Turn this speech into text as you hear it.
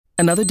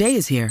Another day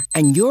is here,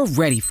 and you're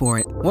ready for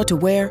it. What to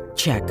wear?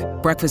 Check.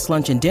 Breakfast,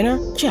 lunch, and dinner?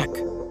 Check.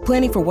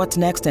 Planning for what's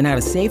next and how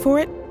to save for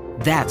it?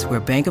 That's where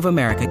Bank of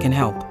America can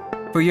help.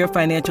 For your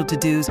financial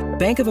to-dos,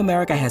 Bank of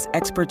America has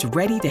experts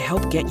ready to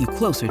help get you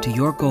closer to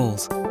your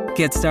goals.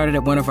 Get started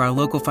at one of our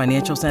local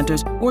financial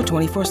centers or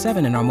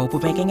 24/7 in our mobile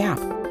banking app.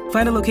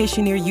 Find a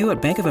location near you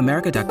at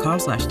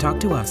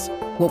bankofamerica.com/talktous.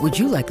 What would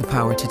you like the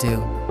power to do?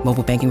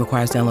 Mobile banking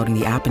requires downloading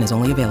the app and is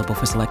only available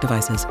for select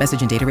devices.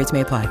 Message and data rates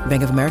may apply.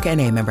 Bank of America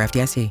N.A., member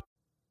FDIC.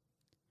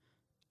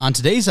 On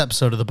today's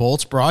episode of the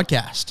Bolts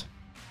broadcast,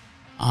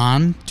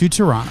 on to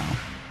Toronto.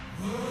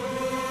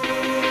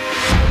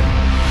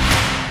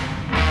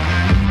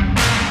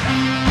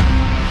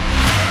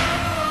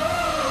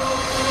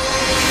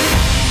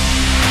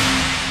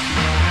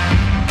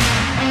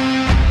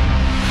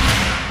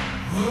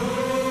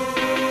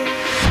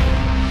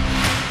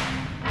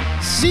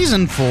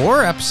 Season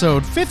 4,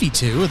 episode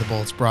 52 of the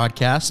Bolts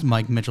broadcast.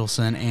 Mike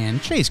Mitchelson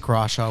and Chase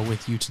Crawshaw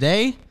with you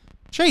today.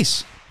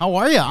 Chase, how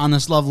are you on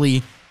this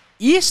lovely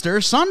Easter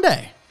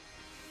Sunday?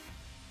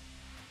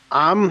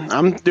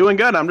 I'm doing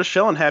good. I'm just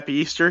chilling. Happy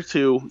Easter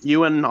to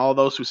you and all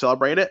those who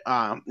celebrate it.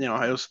 It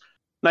was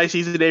a nice,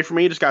 easy day for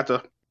me. Just got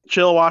to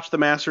chill, watch the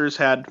Masters.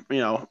 Had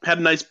a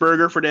nice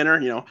burger for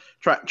dinner.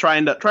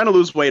 Trying to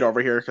lose weight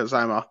over here because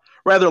I'm a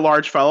rather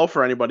large fellow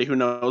for anybody who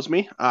knows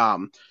me.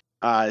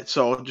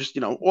 So just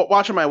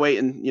watching my weight,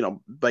 and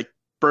like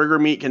burger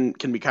meat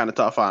can be kind of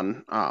tough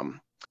on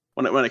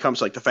when it comes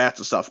to like the fats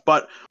and stuff.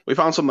 But we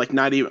found some like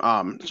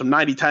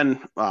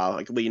 90-10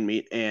 like lean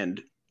meat,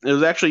 and it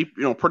was actually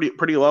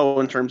pretty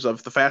low in terms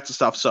of the fats and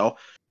stuff. So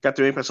got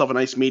to make myself a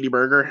nice meaty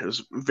burger. It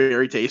was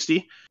very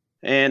tasty.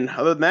 And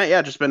other than that,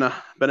 yeah, just been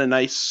a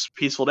nice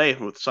peaceful day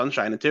with sun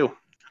shining too.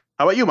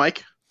 How about you,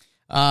 Mike?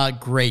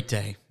 Great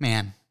day,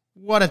 man.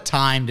 What a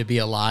time to be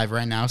alive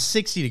right now.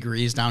 60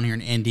 degrees down here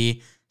in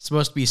Indy.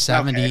 Supposed to be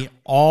 70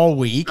 all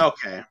week.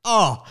 Okay.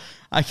 Oh,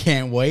 I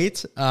can't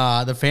wait.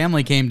 The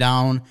family came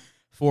down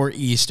for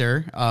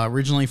Easter.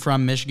 Originally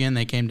from Michigan,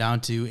 they came down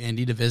to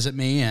Indy to visit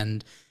me,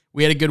 and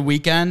we had a good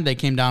weekend. They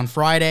came down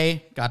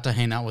Friday, got to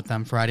hang out with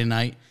them Friday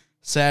night,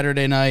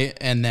 Saturday night,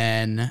 and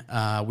then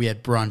we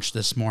had brunch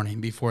this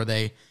morning before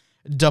they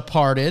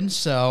departed.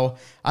 So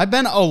I've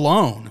been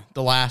alone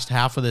the last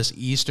half of this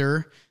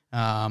Easter.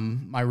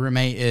 My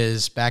roommate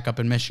is back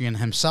up in Michigan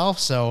himself,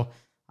 so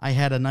I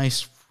had a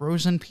nice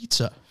frozen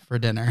pizza for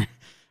dinner.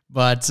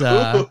 But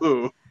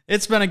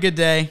it's been a good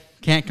day.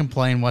 Can't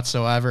complain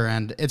whatsoever,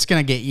 and it's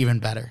going to get even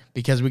better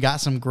because we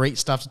got some great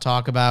stuff to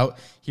talk about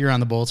here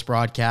on the Bolts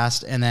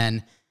broadcast. And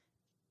then,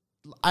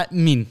 I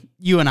mean,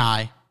 you and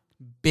I,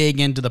 big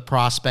into the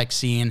prospect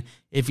scene.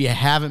 If you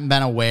haven't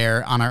been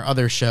aware, on our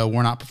other show,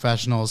 We're Not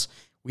Professionals,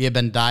 we have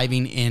been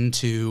diving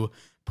into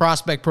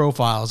prospect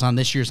profiles on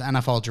this year's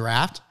NFL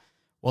draft.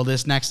 Well,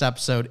 this next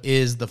episode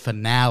is the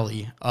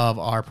finale of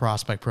our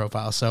prospect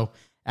profile. So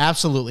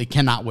absolutely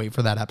cannot wait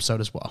for that episode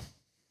as well.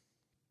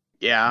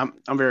 Yeah,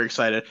 I'm very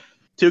excited.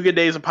 2 good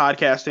days of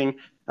podcasting.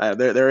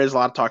 There is a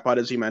lot to talk about,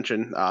 as you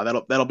mentioned.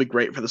 That'll be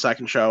great for the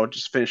second show.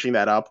 Just finishing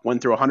that up.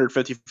 Went through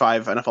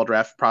 155 NFL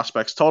draft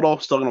prospects total.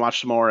 Still going to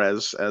watch some more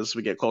as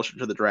we get closer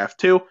to the draft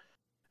too.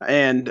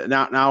 And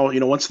now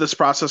once this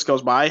process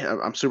goes by,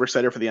 I'm super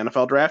excited for the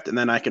NFL draft, and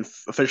then I can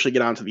officially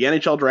get on to the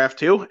NHL draft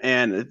too.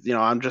 And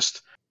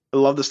I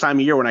love this time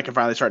of year when I can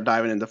finally start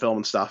diving into film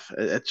and stuff.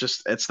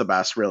 It's the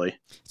best, really.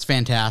 It's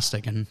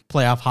fantastic. And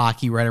playoff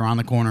hockey right around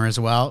the corner as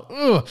well.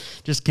 Ugh,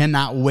 just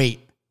cannot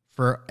wait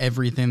for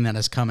everything that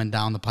is coming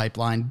down the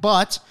pipeline.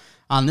 But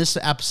on this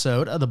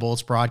episode of the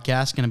Bolts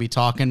broadcast, going to be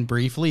talking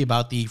briefly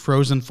about the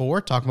Frozen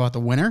Four, talk about the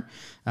winner,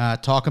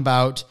 talk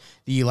about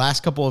the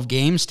last couple of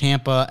games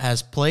Tampa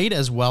has played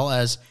as well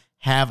as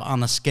have on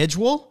the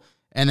schedule.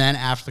 And then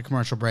after the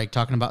commercial break,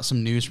 talking about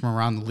some news from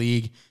around the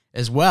league,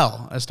 as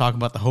well as talking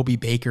about the Hobie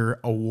Baker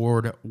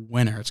Award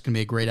winner. It's going to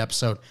be a great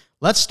episode.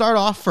 Let's start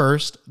off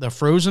first. The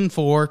Frozen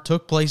Four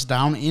took place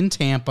down in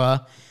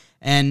Tampa.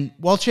 And,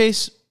 well,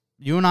 Chase,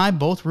 you and I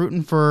both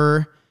rooting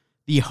for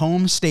the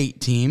home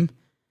state team.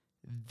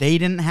 They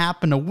didn't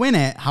happen to win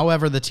it.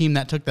 However, the team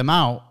that took them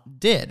out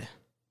did.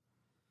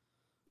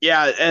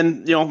 Yeah,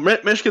 and,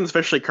 Michigan's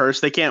officially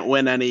cursed. They can't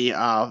win any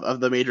of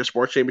the major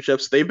sports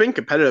championships. They've been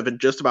competitive in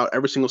just about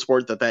every single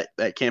sport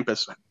that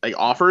campus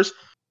offers,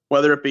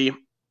 whether it be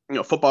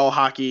football,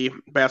 hockey,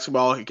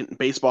 basketball,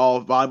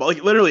 baseball, volleyball,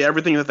 like literally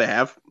everything that they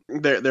have,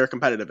 they're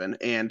competitive in,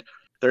 and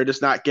they're just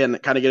not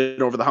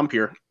getting over the hump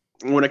here.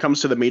 When it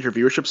comes to the major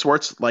viewership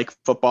sports like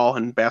football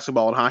and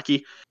basketball and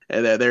hockey,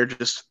 they're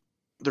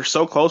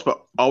so close,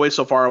 but always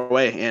so far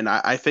away. And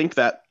I think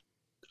that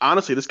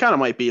honestly, this kind of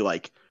might be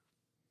like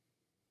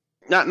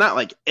not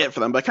like it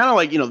for them, but kind of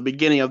like the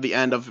beginning of the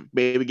end of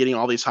maybe getting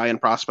all these high end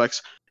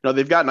prospects.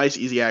 They've got nice,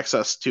 easy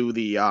access to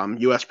the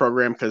U.S.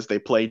 program because they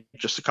play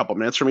just a couple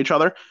minutes from each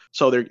other.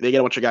 So they get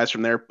a bunch of guys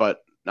from there.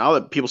 But now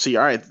that people see,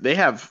 all right, they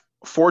have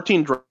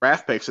 14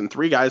 draft picks and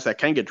 3 guys that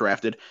can get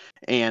drafted,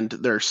 and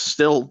they're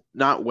still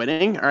not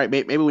winning. All right,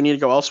 maybe we need to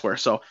go elsewhere.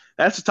 So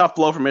that's a tough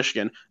blow for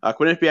Michigan.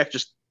 Quinnipiac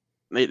just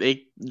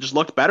they just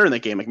looked better in that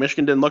game. Like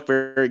Michigan didn't look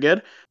very, very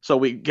good. So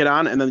we get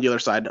on, and then the other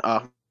side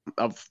of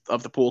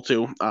the pool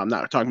too.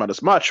 Not talking about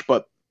as much,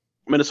 but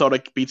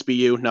Minnesota beats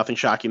BU. Nothing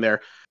shocking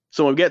there.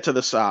 So when we get to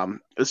this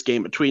this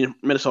game between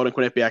Minnesota and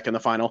Quinnipiac in the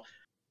final,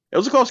 it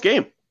was a close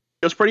game.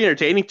 It was pretty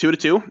entertaining,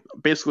 2-2.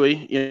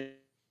 Basically,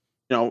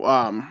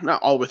 not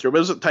all the way through, but it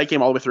was a tight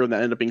game all the way through, and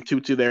that ended up being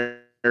 2-2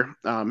 there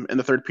in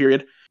the third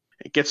period.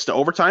 It gets to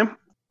overtime.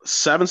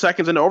 7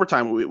 seconds into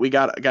overtime, we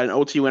got an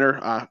OT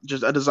winner,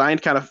 just a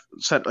designed kind of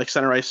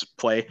center ice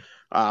play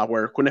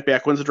where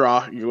Quinnipiac wins the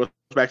draw. He goes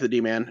back to the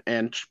D-man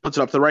and puts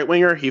it up to the right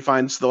winger. He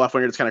finds the left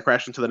winger that's kind of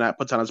crashed into the net,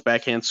 puts on his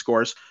backhand,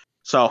 scores.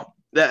 So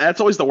that's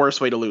always the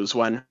worst way to lose,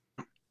 when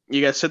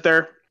you guys sit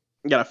there,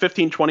 you got a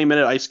 15,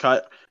 20-minute ice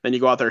cut, then you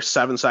go out there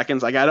 7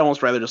 seconds. Like, I'd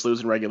almost rather just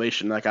lose in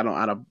regulation, like on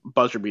a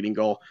buzzer-beating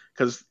goal,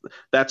 because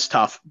that's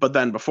tough. But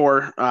then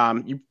before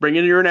you bring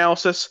in your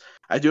analysis,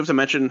 I do have to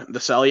mention the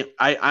celly.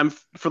 I'm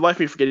for the life of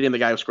me forgetting the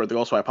guy who scored the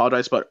goal, so I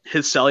apologize. But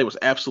his celly was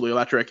absolutely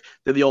electric.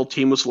 Did the old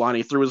Team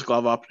Musolani, threw his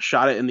glove up,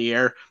 shot it in the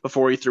air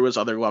before he threw his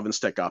other glove and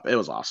stick up. It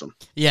was awesome.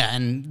 Yeah,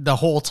 and the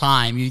whole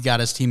time you got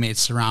his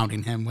teammates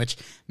surrounding him, which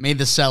made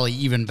the celly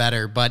even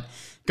better. But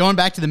going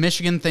back to the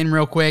Michigan thing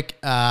real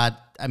quick,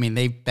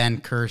 they've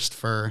been cursed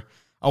for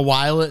a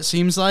while, it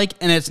seems like,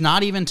 and it's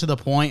not even to the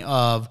point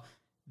of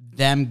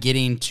them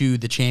getting to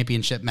the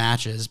championship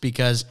matches,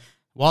 because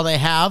while they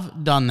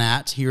have done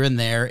that here and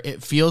there,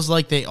 it feels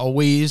like they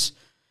always,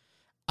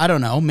 I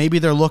don't know, maybe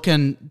they're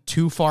looking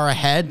too far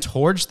ahead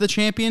towards the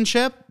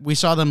championship. We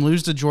saw them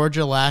lose to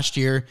Georgia last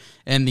year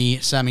in the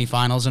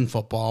semifinals in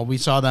football. We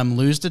saw them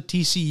lose to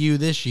TCU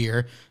this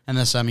year in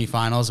the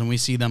semifinals, and we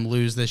see them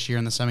lose this year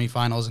in the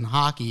semifinals in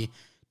hockey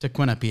to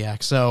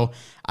Quinnipiac. So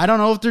I don't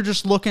know if they're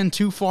just looking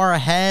too far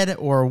ahead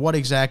or what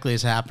exactly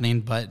is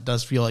happening, but it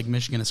does feel like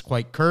Michigan is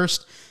quite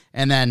cursed.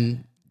 And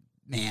then,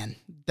 man,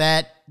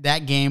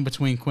 that game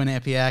between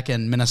Quinnipiac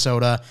and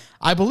Minnesota,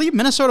 I believe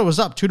Minnesota was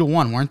up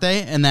 2-1, weren't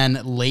they? And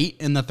then late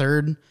in the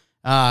third,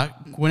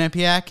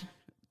 Quinnipiac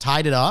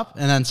tied it up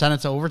and then sent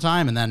it to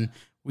overtime, and then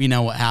we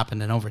know what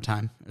happened in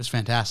overtime. It was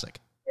fantastic.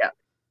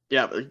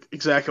 Yeah,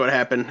 exactly what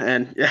happened.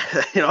 And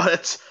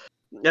that's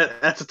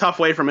a tough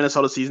way for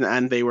Minnesota's season to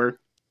end. They were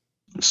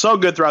so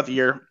good throughout the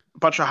year. A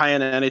bunch of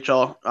high-end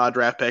NHL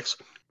draft picks,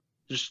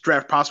 just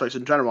draft prospects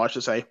in general, I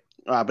should say,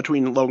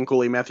 between Logan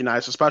Cooley and Matthew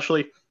Nyes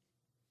especially.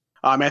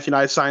 Matthew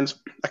Nyes signs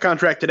a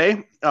contract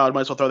today. Might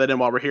as well throw that in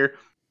while we're here.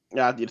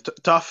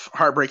 Tough,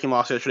 heartbreaking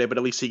loss yesterday, but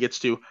at least he gets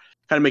to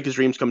kind of make his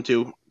dreams come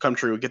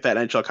true, get that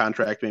NHL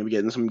contract, maybe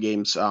get in some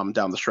games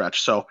down the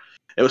stretch. So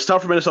it was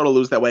tough for Minnesota to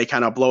lose that way,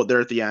 kind of blow it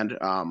there at the end,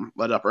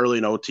 let up early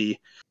in OT.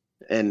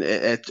 And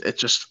it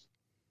just,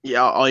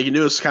 all you can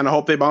do is kind of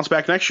hope they bounce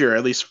back next year,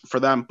 at least for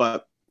them.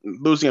 But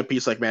losing a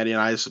piece like Matty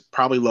Nyes,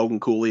 probably Logan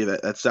Cooley,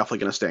 that's definitely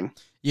going to sting.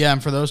 Yeah,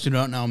 and for those who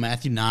don't know,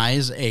 Matthew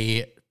Nyes,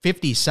 a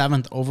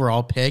 57th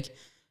overall pick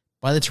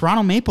by the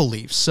Toronto Maple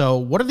Leafs. So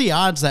what are the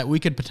odds that we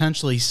could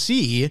potentially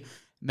see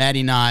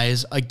Matty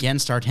Nyes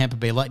against our Tampa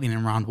Bay Lightning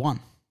in round one?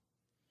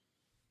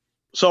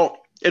 So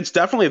it's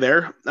definitely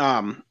there.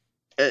 And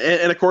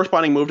a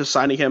corresponding move to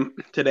signing him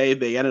today,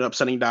 they ended up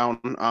sending down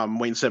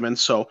Wayne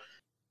Simmons. So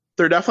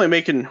they're definitely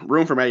making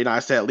room for Matty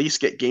Nyes to at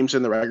least get games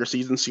in the regular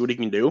season, see what he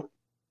can do.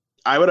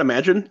 I would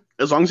imagine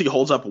as long as he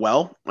holds up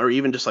well, or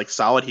even just like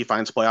solid, he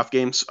finds playoff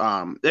games.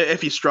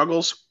 If he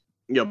struggles,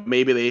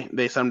 maybe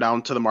they send him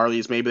down to the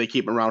Marlies. Maybe they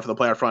keep him around for the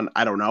playoff run.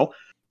 I don't know.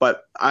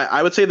 But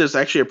I would say there's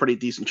actually a pretty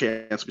decent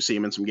chance we see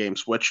him in some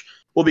games, which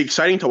will be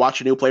exciting to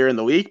watch a new player in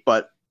the league.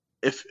 But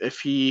if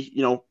he,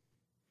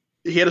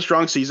 he had a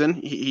strong season.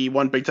 He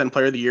won Big Ten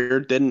Player of the Year,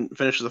 didn't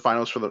finish the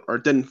finals or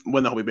didn't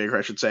win the Hobie Baker,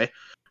 I should say.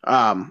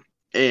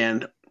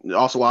 And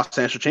also lost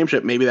the national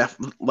championship. Maybe that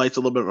lights a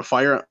little bit of a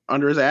fire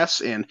under his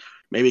ass, and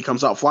maybe he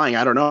comes out flying.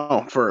 I don't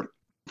know.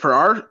 For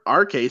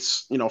our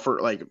case,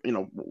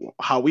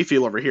 how we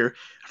feel over here,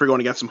 if we're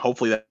going against him,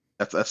 hopefully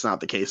that's not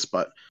the case.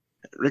 But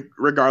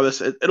regardless,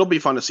 it'll be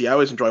fun to see. I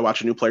always enjoy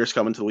watching new players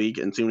come into the league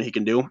and seeing what he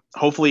can do.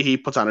 Hopefully he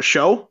puts on a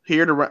show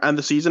here to end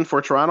the season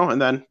for Toronto, and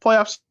then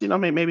playoffs,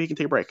 maybe he can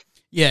take a break.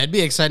 Yeah, it'd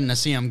be exciting to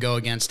see him go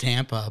against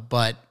Tampa,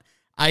 but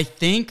I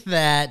think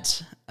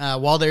that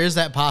while there is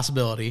that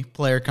possibility,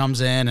 player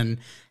comes in and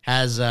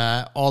has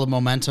all the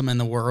momentum in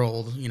the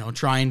world,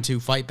 trying to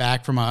fight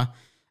back from a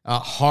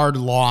hard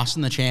loss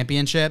in the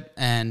championship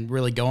and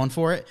really going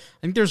for it. I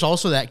think there's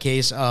also that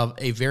case of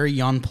a very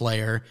young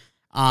player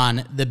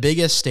on the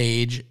biggest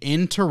stage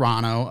in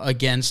Toronto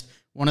against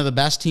one of the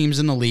best teams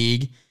in the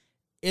league.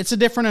 It's a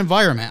different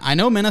environment. I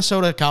know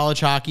Minnesota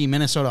college hockey,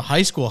 Minnesota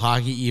high school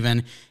hockey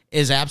even,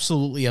 is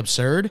absolutely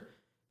absurd,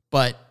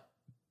 but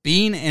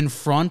being in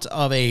front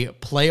of a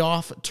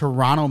playoff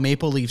Toronto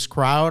Maple Leafs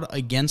crowd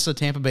against the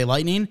Tampa Bay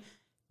Lightning,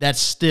 that's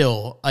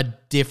still a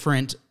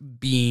different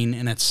being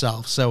in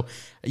itself. So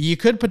you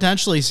could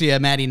potentially see a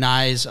Matty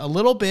Nyes a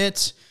little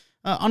bit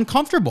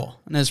uncomfortable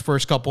in his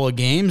first couple of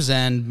games,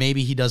 and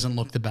maybe he doesn't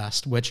look the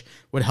best, which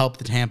would help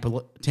the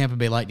Tampa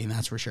Bay Lightning,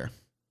 that's for sure.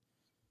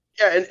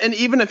 Yeah, and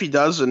even if he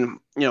does, and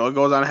it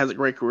goes on and has a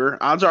great career,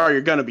 odds are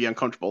you're going to be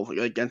uncomfortable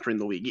like entering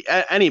the league.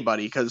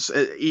 Anybody, because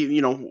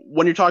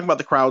when you're talking about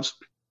the crowds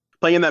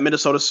playing in that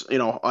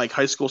Minnesota, like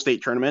high school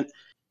state tournament,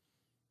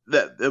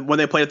 that when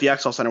they played at the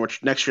XL Center,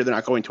 which next year they're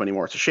not going to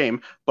anymore, it's a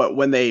shame. But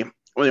when they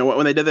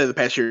did that the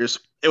past years,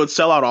 it would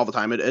sell out all the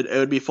time. It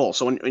would be full.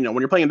 So when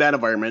you're playing in that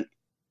environment,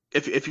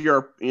 if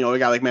you're a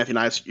guy like Matthew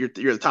Nice, you're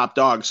the top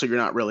dog, so you're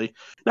not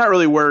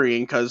really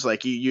worrying because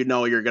like you're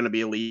going to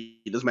be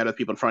elite. It doesn't matter the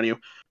people in front of you.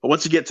 But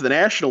once you get to the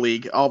National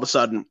League, all of a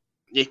sudden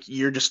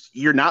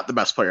you're not the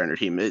best player on your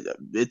team.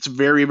 It's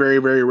very very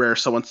very rare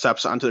someone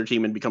steps onto their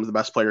team and becomes the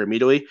best player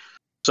immediately.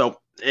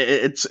 So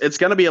it's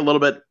going to be a little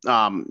bit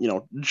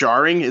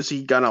jarring. Is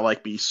he gonna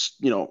like be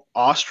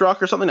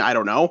awestruck or something? I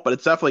don't know, but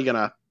it's definitely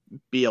gonna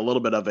be a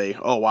little bit of a,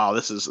 oh wow,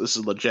 this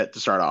is legit to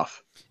start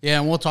off. Yeah,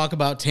 and we'll talk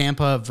about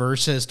Tampa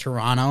versus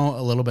Toronto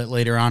a little bit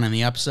later on in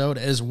the episode,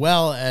 as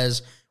well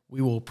as we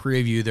will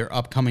preview their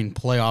upcoming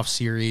playoff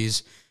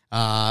series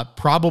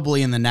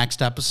probably in the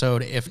next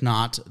episode, if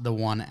not the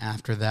one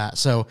after that.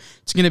 So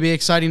it's going to be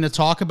exciting to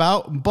talk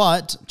about,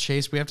 but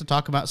Chase, we have to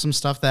talk about some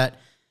stuff that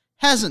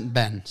hasn't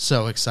been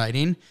so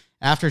exciting.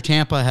 After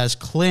Tampa has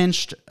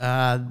clinched,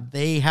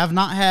 they have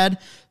not had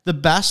the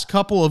best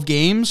couple of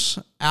games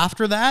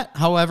after that.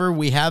 However,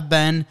 we have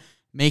been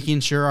making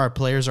sure our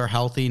players are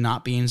healthy,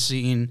 not being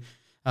seen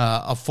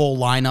a full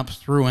lineup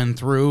through and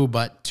through,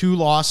 but 2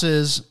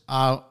 losses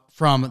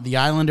from the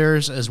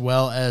Islanders as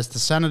well as the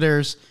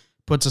Senators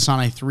puts us on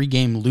a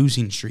 3-game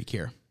losing streak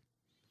here.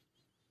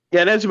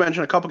 Yeah, and as you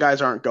mentioned, a couple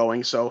guys aren't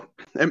going, so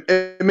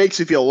it makes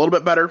you feel a little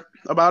bit better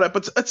about it,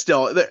 but it's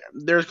still,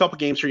 there's a couple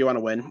games here you want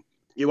to win.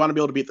 You want to be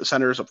able to beat the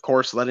Senators, of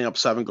course. Letting up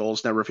 7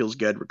 goals never feels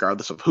good,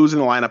 regardless of who's in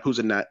the lineup, who's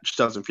in net. Just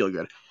doesn't feel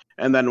good.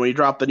 And then when you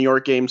drop the New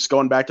York games,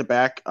 going back to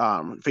back,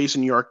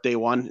 facing New York day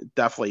one,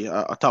 definitely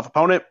a tough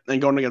opponent.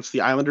 And going against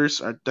the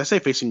Islanders, or did I say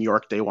facing New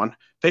York day one?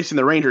 Facing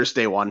the Rangers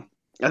day one,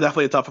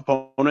 definitely a tough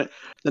opponent.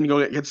 Then go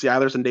against the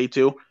Islanders in day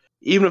 2.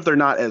 Even if they're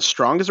not as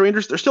strong as the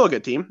Rangers, they're still a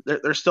good team.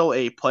 They're still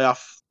a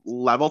playoff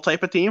level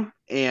type of team,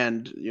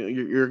 and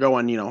you're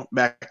going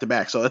back to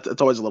back. So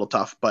it's always a little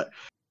tough. But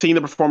seeing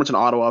the performance in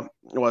Ottawa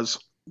was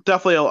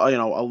definitely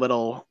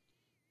a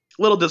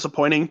little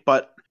disappointing,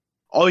 but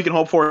all you can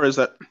hope for is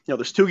that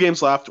there's 2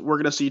 games left. We're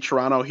going to see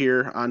Toronto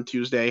here on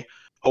Tuesday.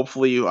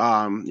 Hopefully,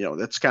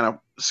 that's kind of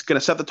going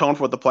to set the tone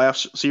for what the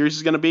playoff series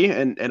is going to be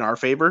in our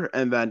favor,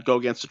 and then go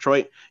against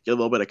Detroit, get a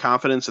little bit of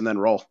confidence, and then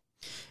roll.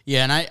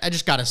 Yeah, and I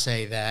just got to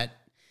say that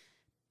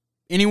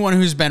anyone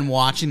who's been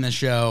watching the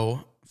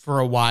show for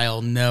a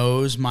while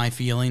knows my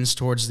feelings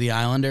towards the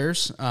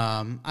Islanders.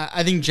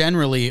 I think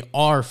generally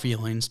our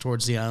feelings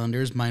towards the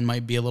Islanders, mine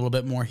might be a little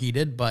bit more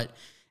heated, but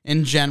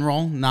in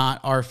general,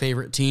 not our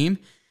favorite team.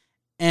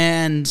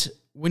 And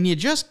when you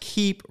just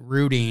keep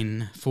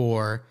rooting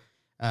for,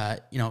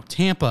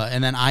 Tampa,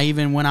 and then I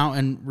even went out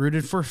and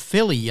rooted for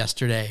Philly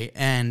yesterday,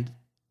 and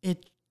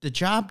the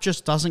job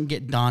just doesn't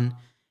get done.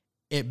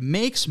 It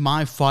makes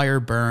my fire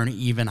burn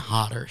even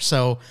hotter.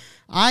 So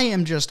I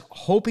am just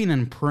hoping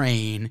and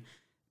praying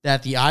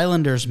that the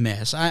Islanders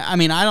miss. I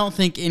mean, I don't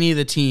think any of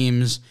the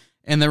teams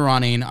in the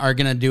running are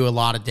going to do a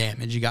lot of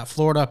damage. You got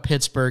Florida,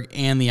 Pittsburgh,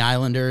 and the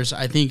Islanders.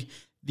 I think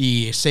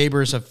the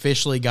Sabres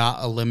officially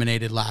got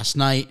eliminated last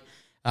night.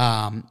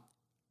 I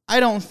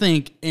don't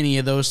think any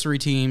of those 3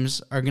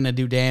 teams are going to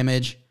do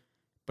damage.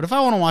 But if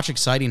I want to watch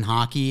exciting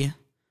hockey,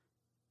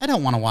 I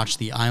don't want to watch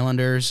the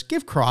Islanders.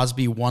 Give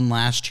Crosby one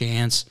last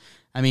chance.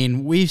 I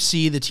mean, we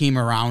see the team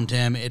around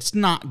him. It's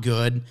not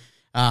good.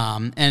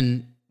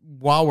 And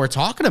while we're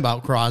talking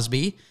about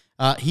Crosby,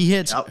 he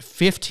hits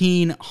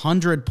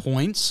 1,500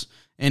 points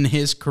in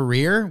his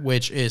career,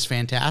 which is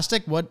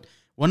fantastic. What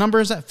number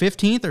is that?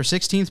 15th or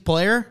 16th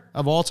player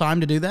of all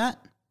time to do that?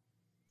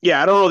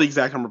 Yeah, I don't know the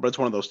exact number, but it's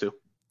one of those 2.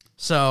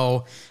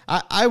 So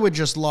I would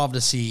just love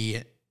to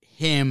see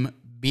him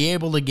be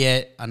able to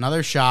get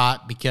another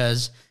shot,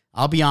 because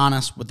I'll be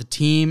honest, with the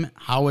team,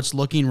 how it's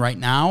looking right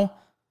now,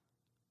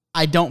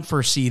 I don't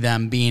foresee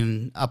them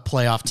being a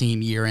playoff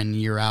team year in,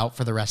 year out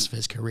for the rest of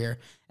his career.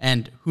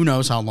 And who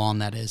knows how long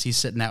that is. He's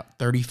sitting at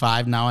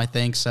 35 now, I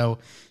think. So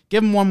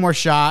give him one more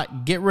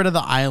shot. Get rid of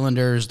the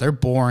Islanders. They're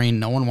boring.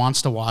 No one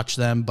wants to watch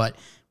them. But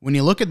when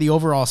you look at the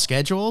overall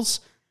schedules,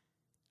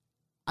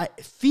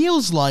 it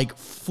feels like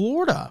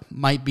Florida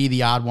might be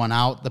the odd one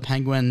out. The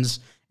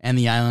Penguins and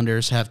the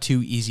Islanders have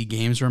 2 easy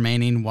games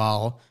remaining,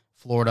 while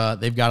Florida,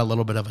 they've got a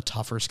little bit of a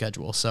tougher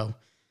schedule. So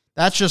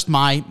that's just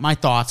my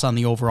thoughts on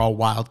the overall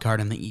wild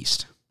card in the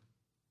East.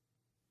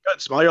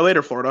 Good. Smell you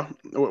later, Florida.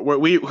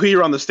 We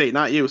run the state,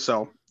 not you,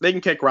 so they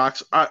can kick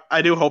rocks.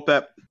 I do hope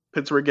that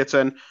Pittsburgh gets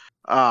in.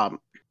 And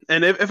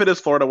if it is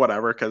Florida,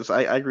 whatever, because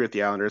I agree with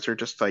the Islanders. They're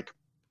just like,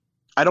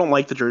 I don't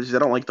like the jerseys. I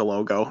don't like the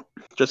logo.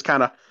 Just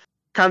kind of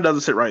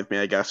doesn't sit right with me,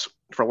 I guess,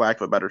 for lack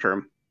of a better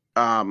term.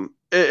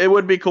 It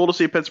would be cool to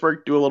see Pittsburgh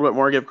do a little bit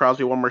more, give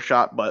Crosby one more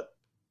shot, but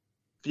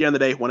at the end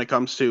of the day, when it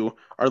comes to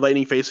our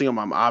Lightning facing them,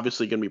 I'm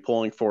obviously going to be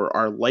pulling for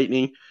our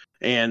Lightning,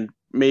 and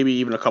maybe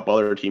even a couple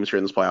other teams here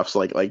in this playoffs.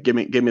 Like give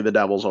me the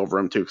Devils over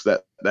them too, because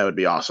that would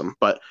be awesome.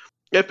 But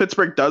if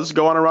Pittsburgh does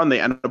go on a run, they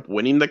end up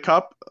winning the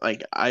cup.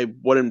 Like I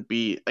wouldn't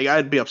be like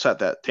I'd be upset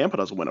that Tampa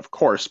doesn't win, of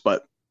course,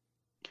 but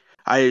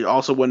I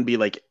also wouldn't be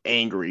like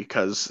angry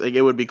because like,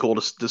 it would be cool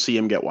to see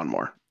him get one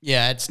more.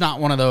 Yeah, it's not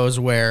one of those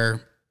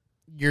where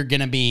you're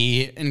going to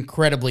be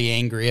incredibly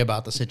angry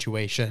about the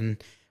situation.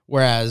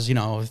 Whereas,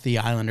 if the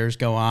Islanders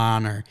go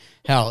on, or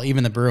hell,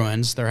 even the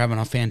Bruins, they're having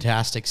a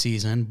fantastic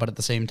season. But at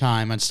the same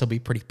time, I'd still be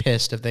pretty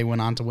pissed if they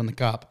went on to win the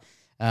cup.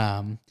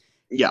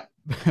 Yeah.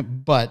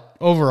 But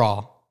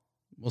overall,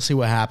 we'll see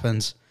what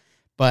happens.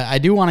 But I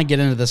do want to get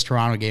into this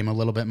Toronto game a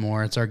little bit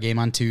more. It's our game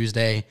on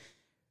Tuesday.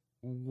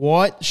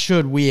 What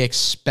should we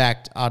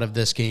expect out of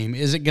this game?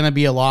 Is it going to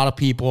be a lot of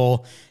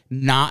people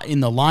not in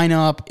the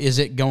lineup? Is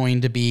it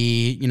going to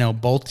be,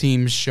 both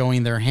teams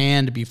showing their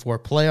hand before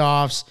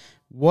playoffs?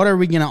 What are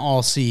we going to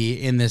all see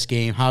in this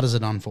game? How does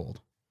it unfold?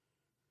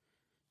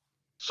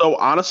 So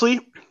honestly,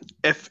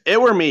 if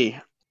it were me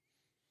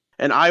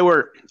and I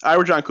were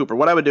John Cooper,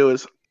 what I would do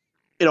is,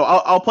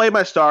 I'll play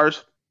my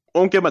stars.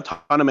 Won't give him a ton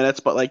of minutes,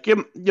 but like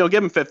give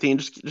him 15.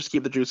 Just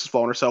keep the juices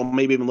flowing, or so,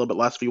 maybe even a little bit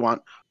less if you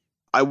want.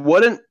 I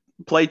wouldn't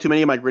play too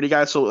many of my gritty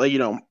guys. So like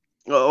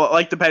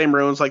like the Patty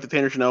Maroons, like the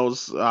Tanner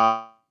Jeannots,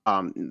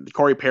 the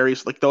Corey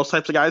Perry's, like those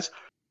types of guys.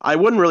 I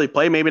wouldn't really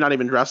play. Maybe not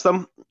even dress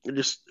them.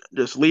 Just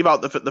leave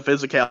out the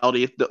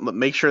physicality.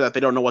 Make sure that they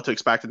don't know what to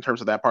expect in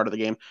terms of that part of the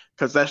game,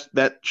 because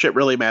that shit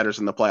really matters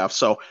in the playoffs.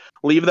 So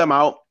leave them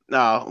out.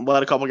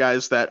 Let a couple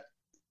guys that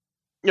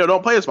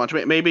don't play as much.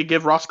 Maybe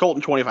give Ross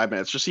Colton 25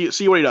 minutes. Just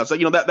see what he does.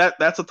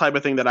 That's the type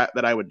of thing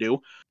that I would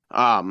do.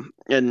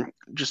 And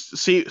just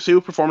see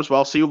who performs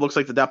well. See who looks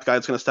like the depth guy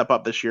that's going to step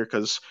up this year,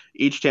 because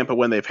each Tampa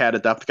win they've had a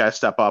depth guy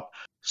step up.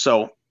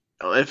 So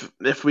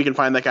if we can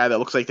find that guy that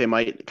looks like they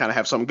might kind of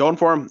have something going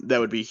for him,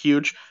 that would be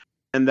huge.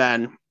 And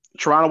then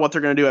Toronto, what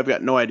they're going to do, I've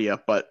got no idea.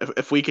 But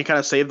if we can kind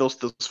of save those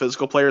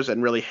physical players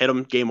and really hit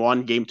them game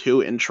 1, game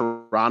 2 in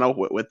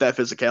Toronto with that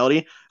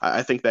physicality,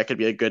 I think that could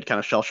be a good kind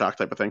of shell shock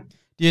type of thing.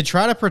 Do you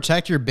try to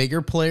protect your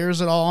bigger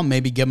players at all?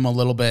 Maybe give them a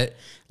little bit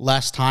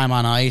less time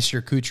on ice,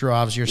 your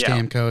Kucherovs, your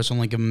Stamkos,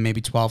 only give them maybe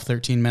 12,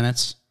 13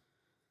 minutes?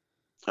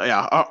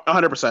 Yeah,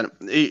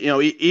 100%.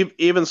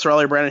 Even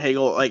Sorelli, Brandon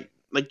Hagel, like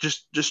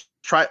just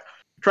try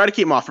to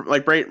keep him off.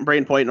 Like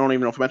Braden Point, I don't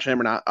even know if I mentioned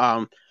him or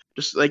not.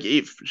 Just like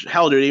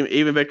hell, dude,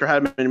 even Victor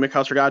Hedman and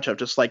Mikhail Sergachev,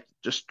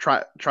 just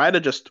try to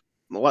just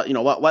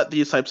let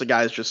these types of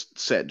guys just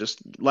sit.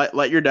 Just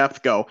let your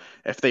depth go.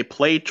 If they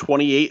play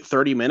 28,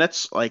 30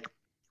 minutes, like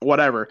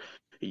whatever,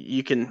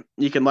 you can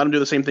let them do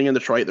the same thing in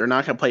Detroit. They're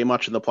not going to play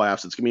much in the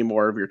playoffs. It's going to be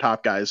more of your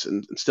top guys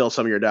and still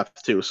some of your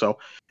depth too. So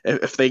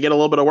if they get a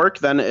little bit of work,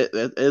 then it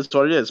is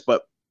what it is.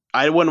 But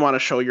I wouldn't want to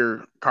show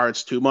your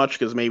cards too much,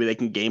 because maybe they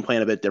can game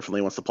plan a bit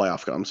differently once the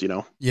playoff comes,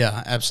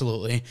 Yeah,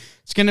 absolutely.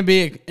 It's going to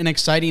be an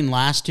exciting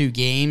last 2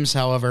 games.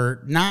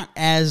 However, not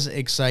as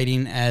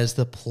exciting as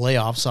the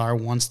playoffs are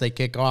once they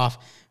kick off.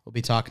 We'll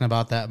be talking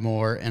about that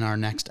more in our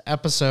next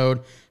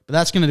episode. But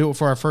that's going to do it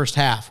for our first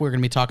half. We're going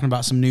to be talking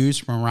about some news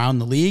from around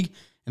the league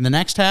in the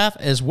next half,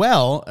 as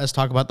well as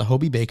talk about the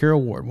Hobie Baker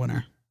Award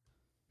winner.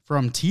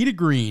 From tee to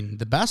green,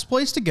 the best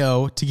place to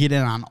go to get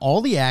in on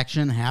all the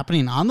action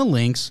happening on the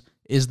links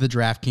is the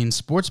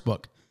DraftKings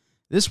Sportsbook.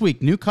 This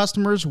week, new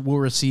customers will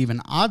receive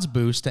an odds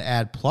boost to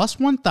add plus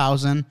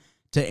 1,000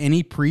 to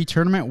any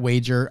pre-tournament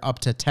wager up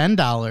to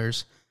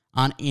 $10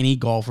 on any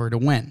golfer to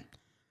win.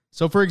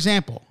 So, for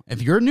example,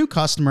 if you're a new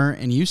customer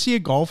and you see a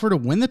golfer to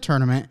win the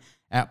tournament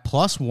at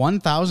plus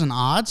 1,000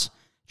 odds,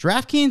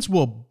 DraftKings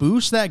will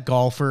boost that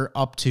golfer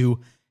up to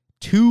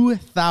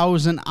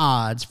 2,000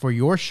 odds for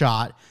your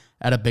shot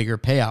at a bigger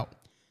payout.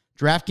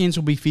 DraftKings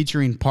will be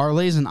featuring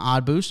parlays and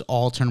odd boosts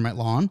all tournament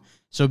long,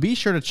 so be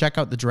sure to check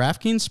out the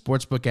DraftKings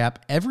Sportsbook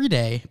app every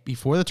day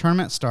before the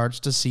tournament starts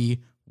to see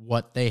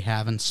what they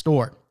have in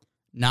store.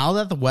 Now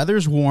that the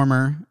weather's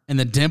warmer and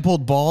the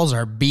dimpled balls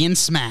are being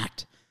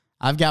smacked,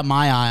 I've got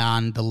my eye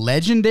on the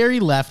legendary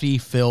lefty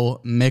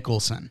Phil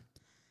Mickelson.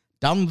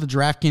 Download the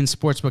DraftKings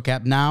Sportsbook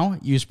app now,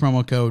 use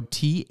promo code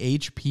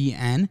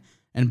THPN,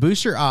 and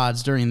boost your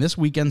odds during this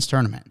weekend's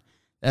tournament.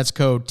 That's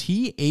code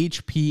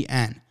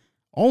THPN,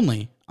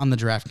 only on the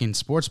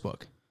DraftKings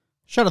Sportsbook.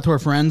 Shout out to our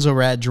friends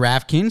over at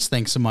DraftKings.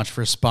 Thanks so much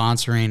for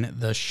sponsoring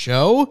the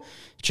show.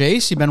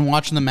 Chase, you been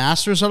watching the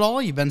Masters at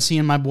all? You been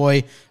seeing my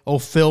boy,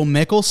 Phil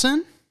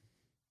Mickelson?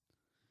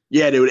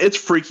 Yeah, dude, it's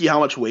freaky how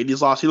much weight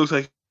he's lost. He looks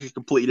like a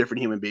completely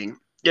different human being.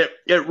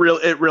 It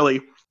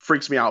really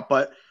freaks me out.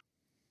 But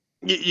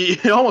you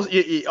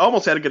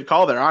almost had a good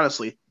call there,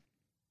 honestly.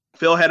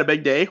 Phil had a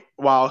big day,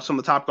 while some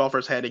of the top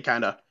golfers had a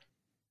kind of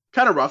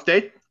rough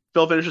day.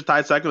 Phil finishes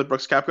tied second with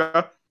Brooks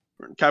Koepka.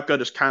 Koepka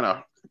just kind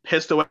of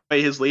pissed away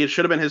his lead. It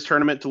should have been his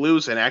tournament to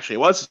lose, and actually it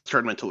was his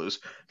tournament to lose,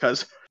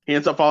 because he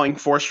ends up falling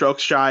 4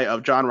 strokes shy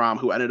of Jon Rahm,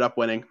 who ended up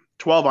winning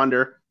 12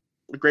 under.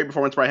 A great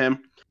performance by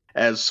him,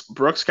 as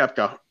Brooks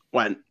Koepka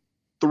went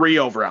 3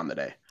 over on the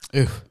day.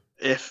 Oof.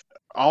 If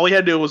all he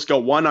had to do was go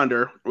 1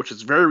 under, which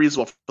is very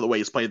reasonable for the way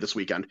he's played this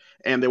weekend,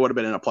 and they would have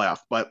been in a playoff.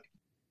 But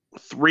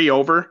 3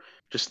 over,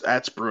 just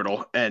that's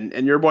brutal. And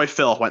your boy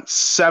Phil went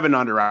 7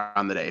 under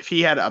on the day. If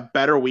he had a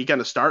better weekend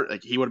to start,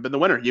 like he would have been the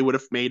winner. You would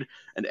have made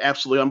an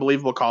absolutely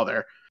unbelievable call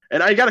there.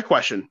 And I got a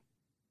question.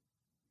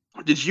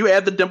 Did you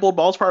add the dimpled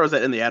balls part, or was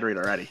that in the ad read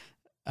already?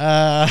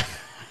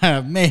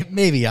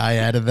 Maybe I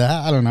added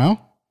that. I don't know.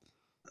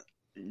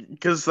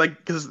 Because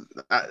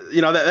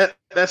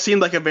that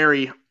seemed like a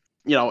very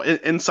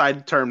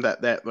inside term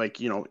that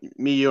like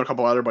me, you, and a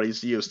couple other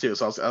buddies used too.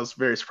 So I was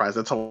very surprised.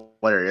 That's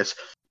hilarious.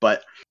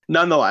 But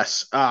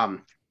nonetheless,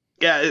 Phil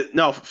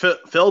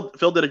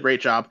did a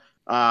great job.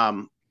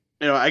 I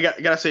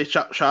gotta say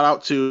shout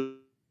out to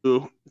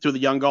the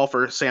young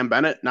golfer Sam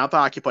Bennett, not the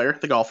hockey player,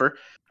 the golfer.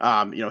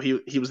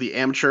 He was the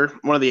amateur,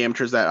 one of the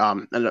amateurs that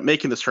ended up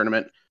making this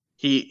tournament.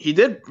 He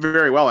did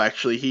very well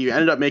actually. He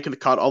ended up making the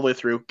cut all the way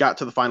through, got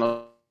to the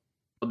final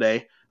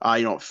day.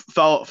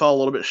 Fell a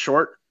little bit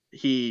short.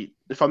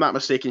 If I'm not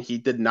mistaken, he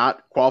did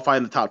not qualify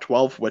in the top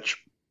 12, which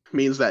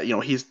means that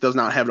he does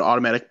not have an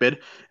automatic bid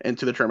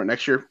into the tournament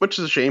next year, which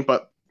is a shame.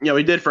 But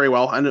he did very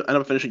well. Ended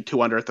up finishing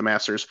 2 under at the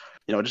Masters.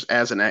 Just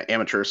as an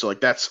amateur, so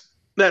like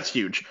that's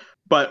huge.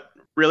 But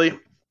really,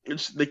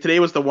 it's like today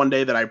was the one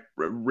day that I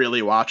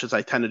really watch, as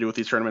I tend to do with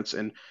these tournaments,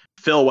 and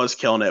Phil was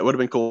killing it. It would have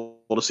been cool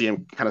to see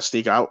him kind of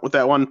sneak out with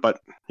that one,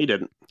 but he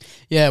didn't.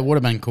 Yeah, it would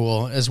have been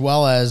cool, as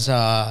well as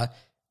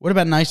would have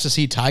been nice to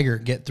see Tiger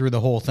get through the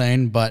whole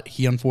thing, but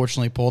he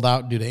unfortunately pulled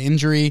out due to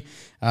injury.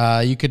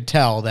 You could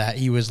tell that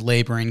he was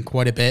laboring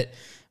quite a bit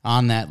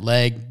on that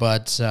leg,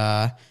 but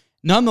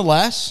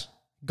nonetheless,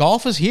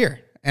 golf is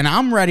here, and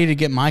I'm ready to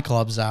get my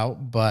clubs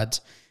out, but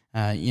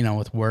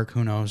with work,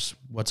 who knows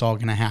what's all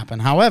going to happen.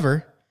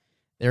 However,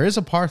 there is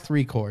a par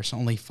 3 course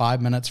only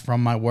 5 minutes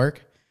from my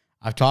work.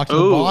 I've talked to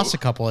the boss a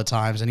couple of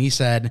times, and he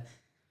said,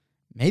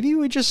 maybe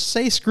we just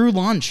say screw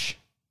lunch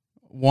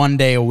one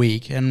day a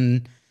week,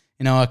 and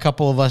a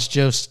couple of us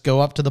just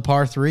go up to the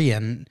par 3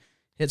 and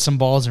hit some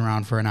balls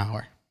around for an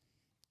hour.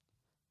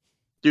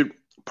 Dude,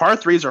 par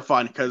 3s are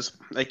fun because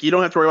like you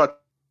don't have to worry about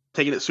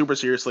taking it super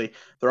seriously.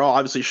 They're all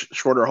obviously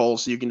shorter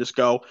holes, so you can just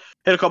go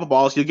hit a couple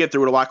balls. You'll get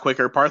through it a lot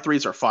quicker. Par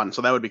 3s are fun,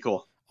 so that would be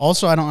cool.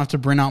 Also, I don't have to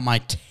bring out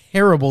my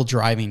terrible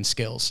driving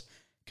skills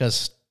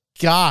because,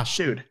 gosh,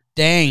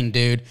 dang,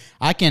 dude,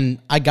 I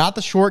got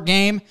the short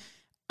game.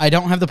 I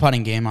don't have the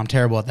putting game. I'm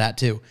terrible at that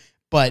too.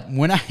 But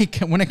when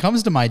it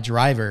comes to my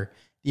driver,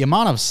 the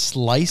amount of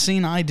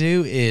slicing I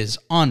do is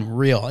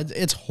unreal.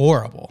 It's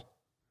horrible.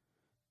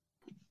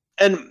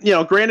 And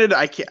granted,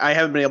 I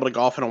haven't been able to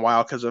golf in a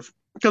while because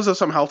of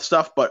some health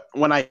stuff. But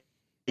when I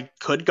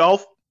could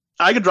golf,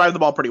 I could drive the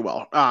ball pretty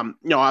well. I'm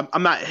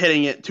not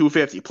hitting it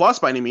 250 plus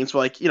by any means,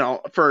 but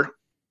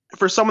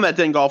for someone that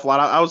didn't golf a lot,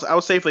 I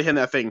was safely hitting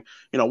that thing,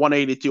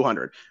 180,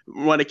 200.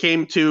 When it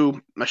came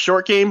to my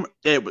short game,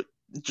 it was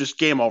just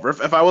game over.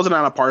 If I wasn't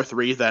on a par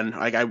 3, then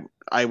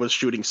I was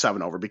shooting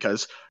 7 over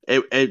because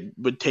it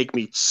would take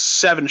me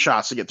 7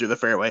 shots to get through the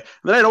fairway. And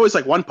then I'd always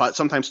like 1 putt,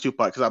 sometimes 2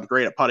 putt, because I'm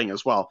great at putting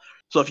as well.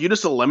 So if you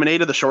just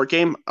eliminated the short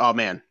game, oh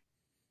man,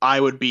 I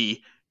would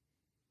be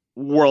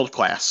world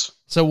class.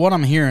 So what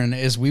I'm hearing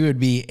is we would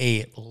be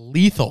a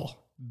lethal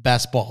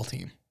best ball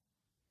team.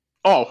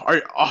 Oh,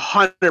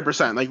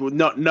 100%. Like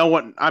no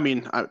one. I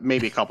mean,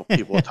 maybe a couple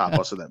people would top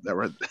us that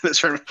were in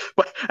this tournament.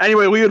 But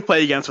anyway, we would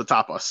play against would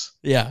top us.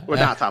 Yeah, would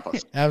not top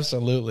us.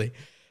 Absolutely.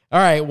 All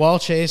right. Well,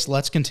 Chase,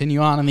 let's continue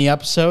on in the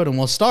episode, and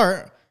we'll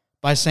start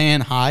by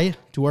saying hi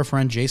to our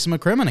friend Jason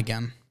McCrimmon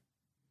again.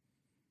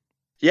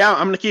 Yeah,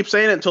 I'm gonna keep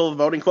saying it until the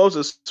voting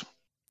closes.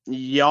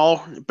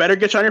 Y'all better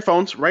get you on your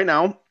phones right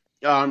now.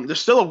 There's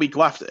still a week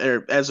left.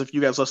 As if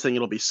you guys listening,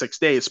 it'll be 6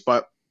 days,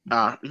 but.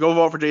 Go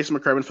vote for Jason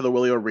McCrimmon for the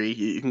Willie O'Ree.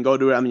 You can go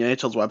do it on the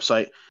NHL's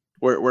website.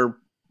 We're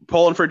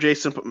pulling for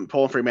Jason,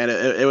 pulling for man.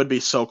 It would be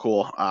so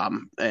cool.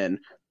 And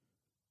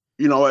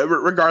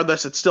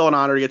regardless, it's still an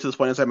honor to get to this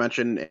point, as I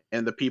mentioned,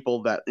 and the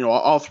people that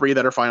all 3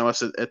 that are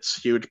finalists,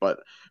 it's huge. But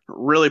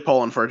really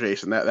pulling for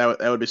Jason. That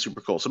would be super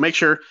cool. So make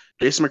sure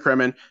Jason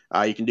McCrimmon.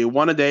 You can do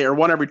 1 a day or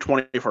 1 every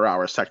 24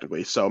 hours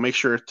technically. So make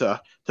sure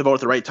to vote at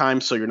the right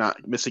time so you're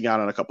not missing out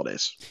on a couple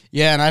days.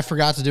 Yeah, and I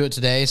forgot to do it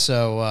today,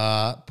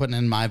 so putting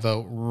in my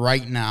vote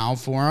right now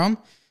for him.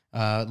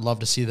 Love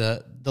to see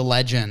the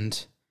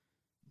legend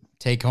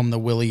take home the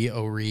Willie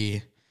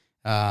O'Ree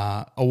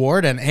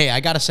award. And hey, I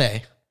gotta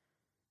say,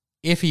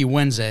 if he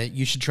wins it,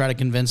 you should try to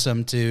convince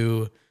him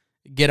to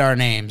get our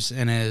names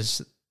in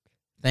his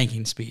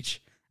thanking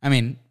speech. I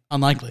mean,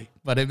 unlikely,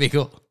 but it'd be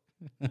cool.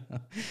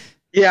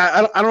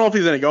 Yeah, I don't know if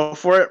he's gonna go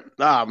for it.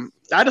 I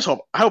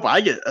hope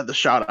I get the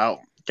shout out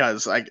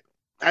because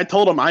I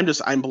told him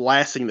I'm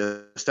blasting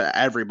this to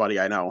everybody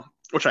I know,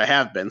 which I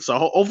have been. So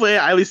hopefully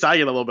at least I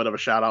get a little bit of a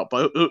shout out.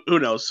 But who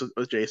knows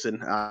with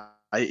Jason?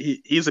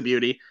 He's a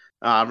beauty.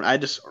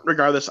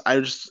 Regardless, I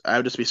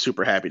would just be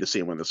super happy to see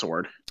him win this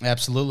award.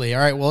 Absolutely.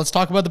 All right. Well, let's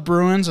talk about the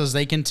Bruins as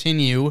they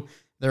continue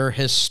their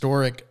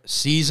historic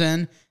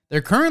season.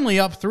 They're currently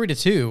up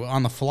 3-2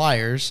 on the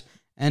Flyers,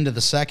 end of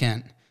the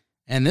second,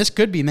 and this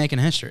could be making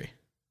history.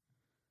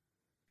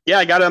 Yeah,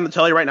 I got it on the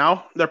telly right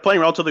now. They're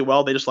playing relatively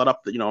well. They just let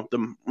up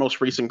the most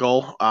recent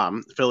goal.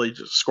 Philly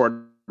just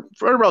scored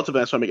for a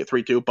relatively nice one to make it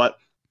 3-2, but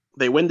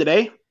they win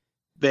today,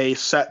 they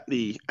set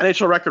the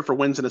NHL record for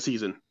wins in a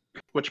season,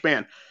 which,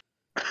 man,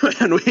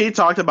 and we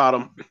talked about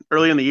them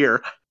early in the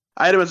year.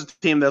 I had them as a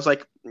team that was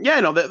like, yeah,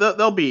 no,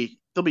 they'll be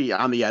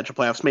on the edge of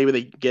playoffs. Maybe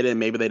they get in,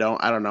 maybe they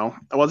don't. I don't know.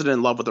 I wasn't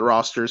in love with the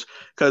rosters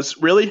because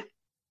really,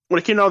 when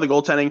it came down to the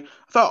goaltending,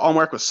 I thought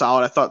Allmark was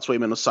solid. I thought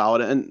Swayman was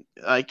solid, and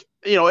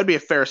it'd be a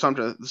fair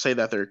assumption to say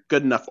that they're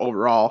good enough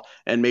overall,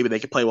 and maybe they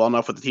could play well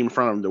enough with the team in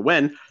front of them to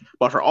win.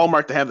 But for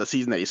Allmark to have the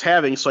season that he's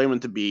having,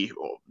 Swayman to be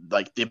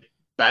like the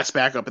best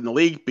backup in the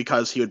league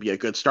because he would be a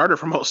good starter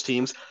for most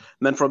teams,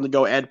 and then for them to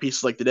go add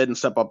pieces like they did and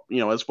step up,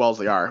 as well as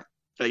they are.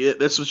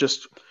 This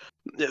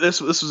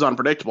was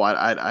unpredictable.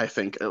 I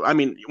think. I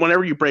mean,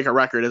 whenever you break a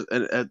record,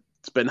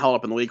 it's been held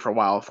up in the league for a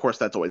while. Of course,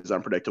 that's always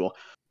unpredictable.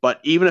 But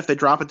even if they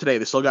drop it today,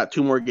 they still got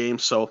 2 more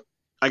games. So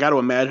I got to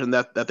imagine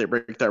that they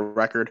break that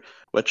record,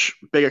 which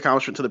big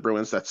accomplishment to the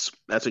Bruins. That's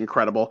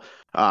incredible.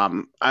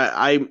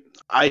 I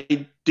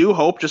do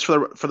hope just for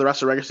the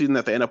rest of the regular season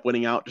that they end up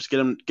winning out. Just get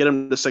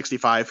them to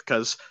 65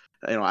 because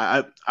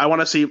I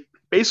want to see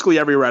basically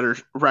every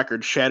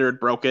record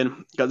shattered,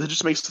 broken, because it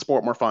just makes the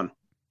sport more fun.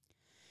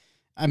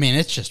 I mean,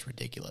 it's just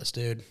ridiculous,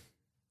 dude.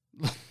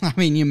 I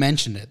mean, you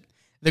mentioned it.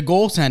 The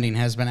goaltending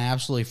has been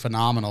absolutely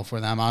phenomenal for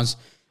them. I was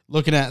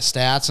looking at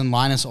stats, and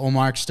Linus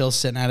Ullmark still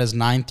sitting at his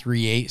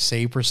 .938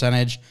 save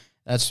percentage.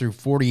 That's through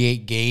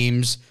 48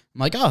 games.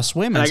 I'm like, oh,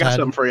 Swayman. I got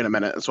something for you in a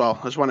minute as well.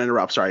 I just want to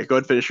interrupt. Sorry. Go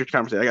ahead and finish your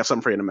conversation. I got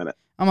something for you in a minute.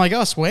 I'm like,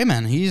 oh,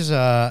 Swayman. He's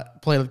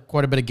played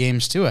quite a bit of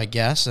games too, I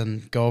guess,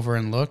 and go over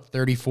and look.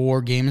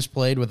 34 games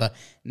played with a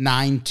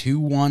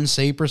 .921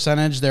 save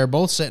percentage. They're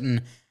both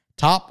sitting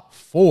top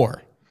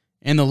 4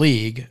 in the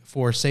league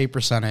for save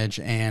percentage,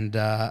 and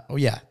they're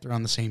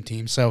on the same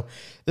team. So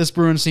this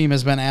Bruins team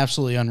has been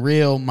absolutely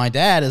unreal. My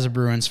dad is a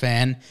Bruins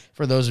fan,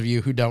 for those of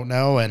you who don't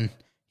know, and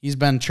he's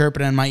been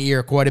chirping in my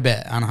ear quite a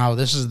bit on how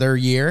this is their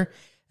year,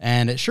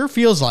 and it sure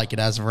feels like it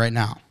as of right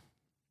now.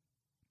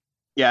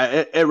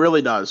 Yeah, it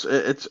really does.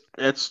 It's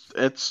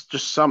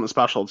just something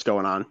special that's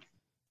going on.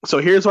 So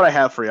here's what I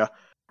have for you.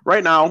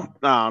 Right now,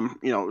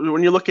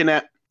 when you're looking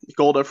at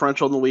goal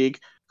differential in the league,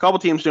 couple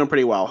teams doing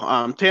pretty well.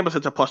 Tampa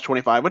sits at plus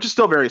 25, which is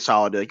still very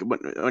solid. Like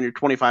when you're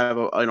 25,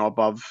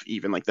 above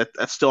even, like that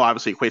still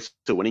obviously equates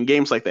to winning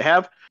games like they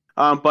have.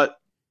 But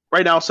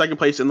right now, second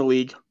place in the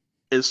league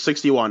is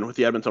 61 with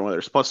the Edmonton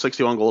Oilers, plus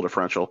 61 goal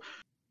differential.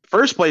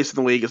 First place in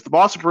the league is the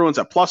Boston Bruins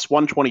at plus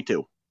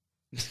 122.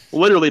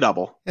 Literally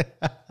double.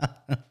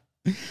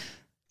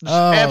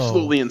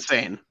 Absolutely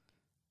insane.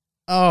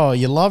 Oh,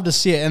 you love to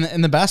see it.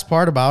 And the best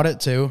part about it,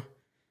 too,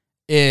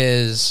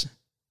 is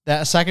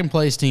that second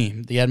place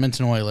team, the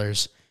Edmonton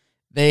Oilers,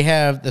 they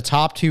have the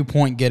top 2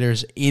 point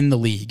getters in the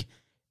league.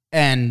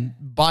 And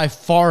by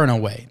far and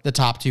away, the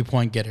top 2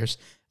 point getters.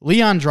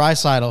 Leon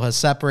Draisaitl has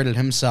separated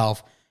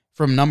himself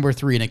from number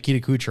 3,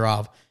 Nikita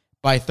Kucherov,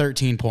 by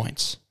 13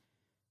 points.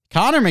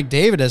 Connor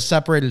McDavid has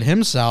separated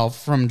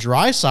himself from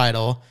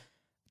Draisaitl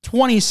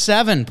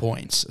 27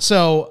 points.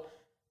 So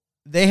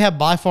they have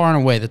by far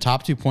and away the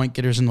top 2 point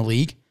getters in the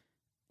league,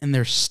 and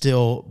they're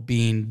still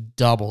being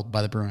doubled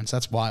by the Bruins.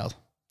 That's wild.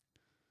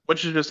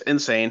 Which is just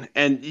insane.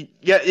 And you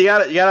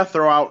gotta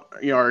throw out,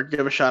 or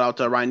give a shout out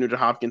to Ryan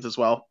Nugent-Hopkins as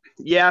well.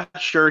 Yeah,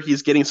 sure,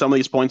 he's getting some of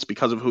these points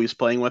because of who he's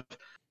playing with,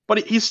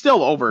 but he's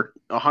still over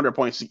 100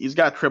 points. He's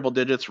got triple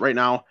digits right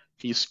now.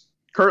 He's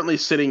currently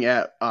sitting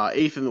at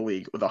 8th in the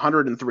league with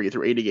 103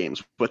 through 80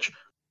 games, which,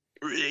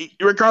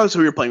 regardless of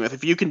who you're playing with,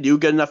 if you can do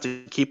good enough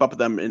to keep up with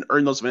them and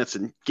earn those minutes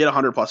and get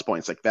 100 plus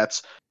points, like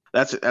that's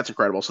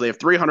incredible. So they have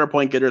 300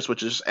 point getters,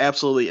 which is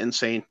absolutely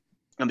insane.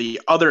 And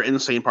the other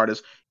insane part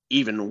is,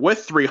 even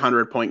with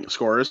 300 point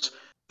scorers,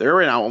 they're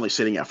right now only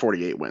sitting at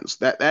 48 wins.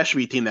 That should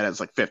be a team that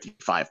has like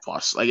 55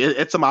 plus. Like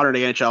it's a modern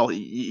day NHL.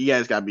 You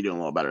guys got to be doing a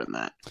little better than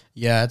that.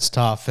 Yeah, it's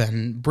tough.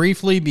 And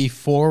briefly,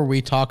 before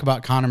we talk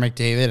about Connor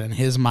McDavid and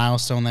his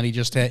milestone that he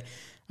just hit,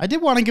 I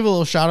did want to give a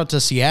little shout out to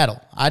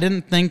Seattle. I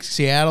didn't think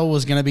Seattle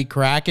was going to be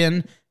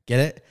cracking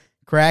the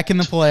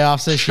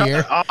playoffs this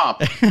year.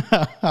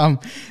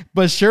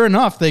 But sure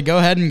enough, they go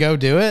ahead and go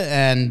do it.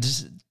 And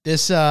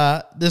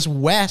this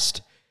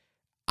West,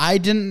 I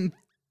didn't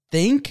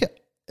think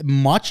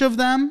much of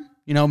them,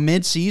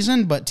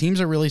 mid-season, but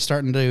teams are really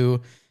starting to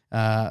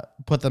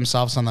put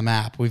themselves on the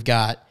map. We've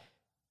got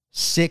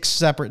 6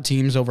 separate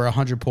teams over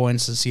 100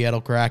 points, the Seattle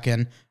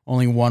Kraken,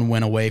 only 1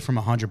 win away from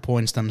 100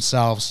 points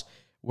themselves,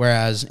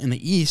 whereas in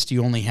the East,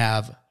 you only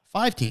have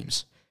 5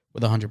 teams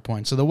with 100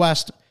 points. So the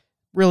West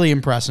really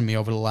impressing me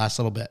over the last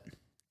little bit.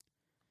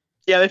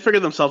 Yeah, they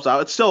figured themselves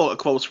out. It's still a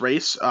close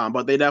race,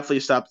 but they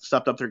definitely stepped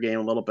up their game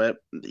a little bit.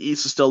 The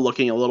East is still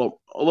looking a little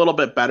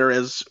bit better,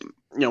 as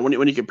when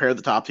you compare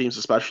the top teams,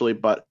 especially.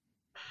 But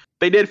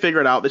they did figure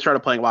it out. They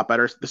started playing a lot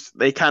better.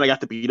 They kind of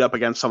got to beat up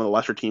against some of the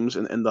lesser teams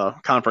in the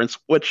conference,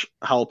 which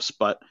helps.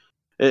 But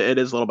it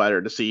is a little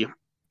better to see.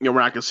 We're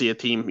not going to see a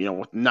team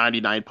with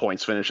 99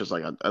 points finish as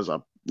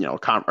a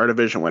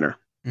division winner.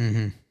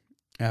 Mm-hmm.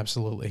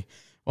 Absolutely.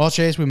 Well,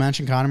 Chase, we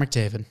mentioned Connor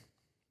McDavid.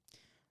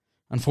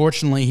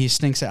 Unfortunately, he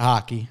stinks at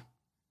hockey,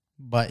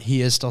 but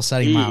he is still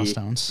setting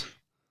milestones.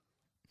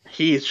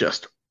 He's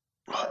just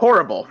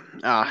horrible.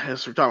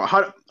 As we're talking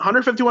about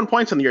 151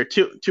 points in the year,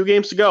 two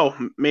games to go.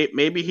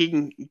 Maybe he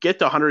can get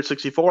to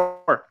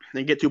 164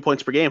 and get 2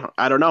 points per game.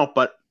 I don't know,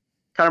 but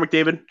Connor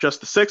McDavid, just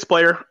the sixth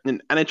player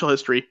in NHL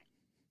history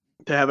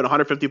to have an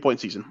 150-point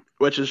season,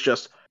 which is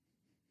just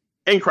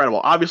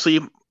incredible. Obviously,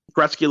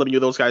 Gretzky, Lemieux,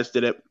 those guys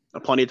did it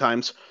plenty of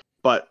times,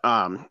 but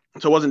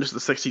so it wasn't just the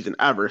sixth season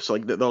ever. So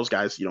like those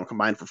guys,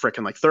 combined for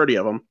freaking like 30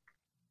 of them.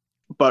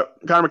 But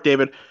Connor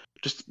McDavid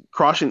just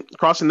crossing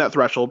that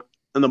threshold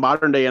in the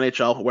modern day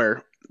NHL,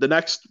 where the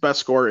next best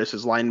scorer is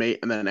his line mate,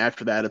 and then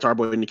after that, it's our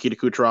boy Nikita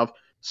Kucherov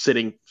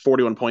sitting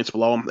 41 points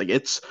below him. Like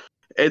it's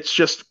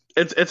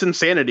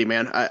insanity,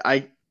 man.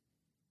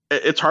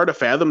 It's hard to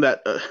fathom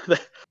that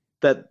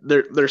that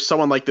there's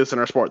someone like this in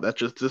our sport that's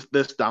just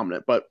this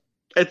dominant. But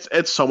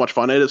it's so much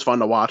fun. It is fun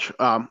to watch.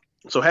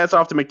 So hats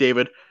off to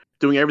McDavid,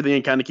 doing everything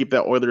he can to keep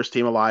that Oilers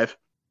team alive,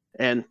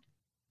 and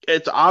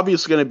it's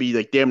obviously going to be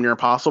like damn near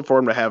impossible for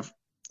him to have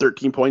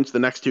 13 points the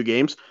next two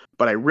games,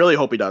 but I really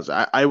hope he does.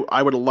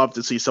 I would love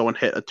to see someone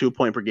hit a 2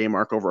 point per game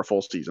mark over a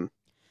full season.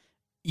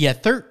 Yeah,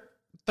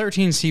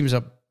 13 seems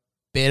a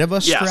bit of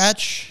a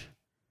stretch.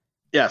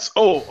 Yes.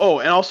 Oh,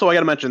 and also I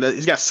got to mention that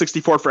he's got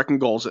 64 freaking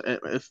goals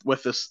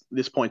with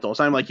this point total. It's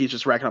not like he's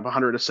just racking up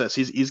 100 assists.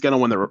 He's going to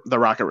win the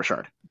Rocket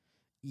Richard.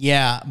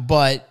 Yeah,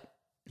 but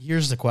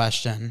here's the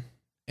question.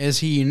 Is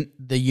he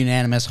the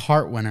unanimous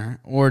Hart winner,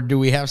 or do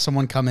we have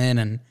someone come in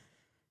and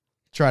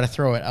try to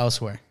throw it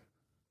elsewhere?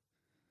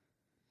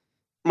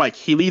 Mike,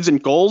 he leads in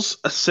goals,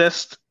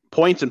 assists,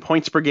 points, and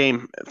points per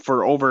game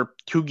for over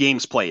 2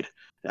 games played.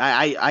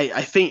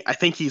 I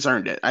think he's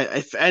earned it.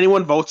 If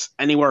anyone votes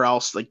anywhere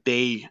else, like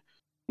they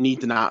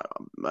need to not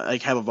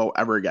like have a vote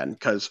ever again,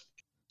 because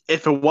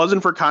if it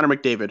wasn't for Connor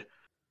McDavid,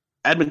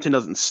 Edmonton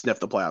doesn't sniff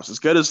the playoffs. As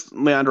good as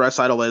Leon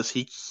Draisaitl is,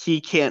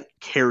 he can't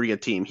carry a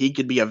team. He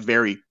could be a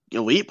very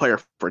elite player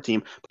for a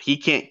team, but he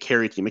can't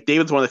carry a team.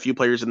 McDavid's one of the few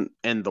players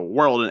in the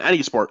world, in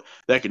any sport,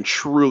 that can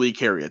truly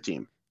carry a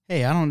team.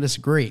 Hey, I don't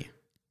disagree.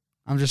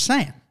 I'm just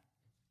saying.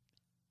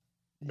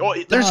 Oh,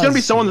 there's going to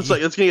be someone that's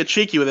going to get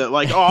cheeky with it,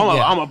 like,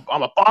 oh,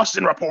 I'm a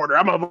Boston reporter.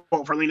 I'm going to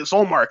vote for Linus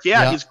Ullmark.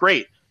 Yeah, he's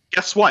great.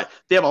 Guess what?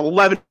 They have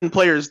 11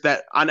 players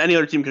that on any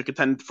other team could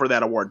contend for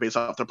that award based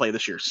off their play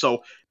this year.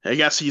 So I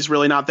guess he's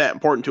really not that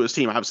important to his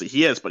team. Obviously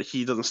he is, but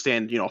he doesn't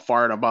stand,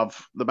 far and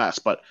above the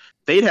best. But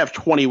they'd have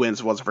 20 wins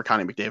if it wasn't for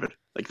Connor McDavid.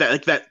 Like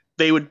that,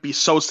 they would be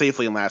so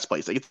safely in last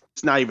place. Like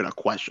it's not even a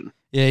question.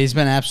 Yeah, he's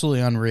been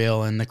absolutely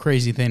unreal. And the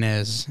crazy thing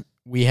is,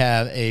 we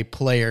have a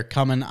player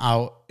coming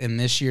out in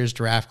this year's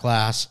draft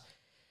class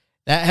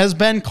that has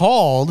been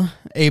called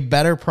a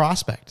better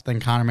prospect than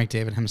Connor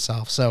McDavid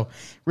himself. So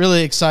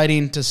really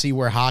exciting to see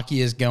where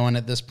hockey is going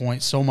at this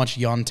point. So much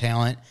young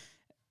talent.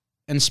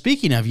 And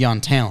speaking of young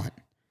talent,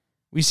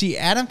 we see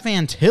Adam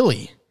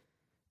Fantilli,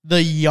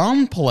 the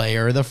young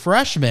player, the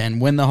freshman,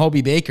 win the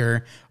Hobey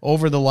Baker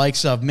over the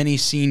likes of many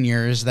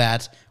seniors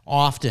that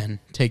often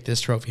take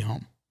this trophy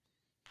home.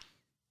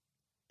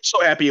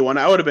 So happy he won.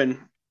 I would have been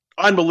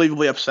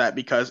unbelievably upset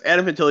because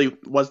Adam Fantilli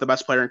was the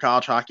best player in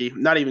college hockey.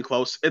 Not even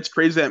close. It's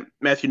crazy that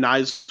Matthew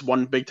Nyes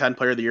won Big Ten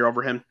Player of the Year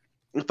over him.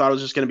 I thought it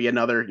was just going to be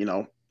another,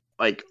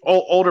 like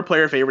older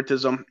player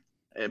favoritism,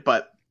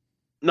 but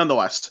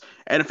nonetheless,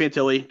 Adam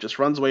Fantilli just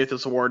runs away with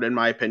this award, in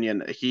my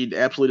opinion. He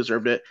absolutely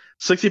deserved it.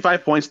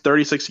 65 points,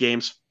 36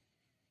 games.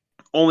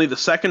 Only the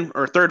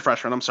third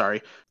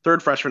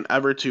freshman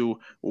ever to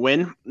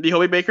win the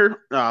Hobey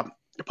Baker.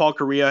 Paul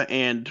Kariya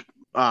and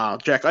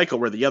Jack Eichel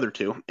were the other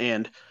two.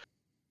 And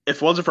if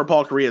it wasn't for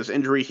Paul Kariya's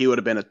injury, he would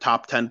have been a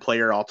top 10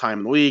 player all time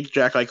in the league.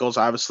 Jack Eichel's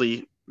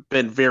obviously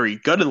been very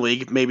good in the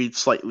league, maybe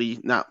slightly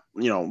not,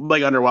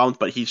 like underwhelmed,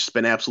 but he's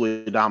been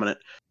absolutely dominant.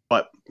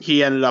 But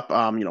he ended up,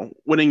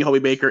 winning Hobey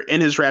Baker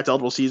in his draft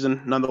eligible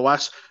season,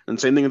 nonetheless. And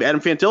same thing with Adam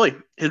Fantilli.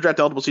 His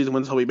draft eligible season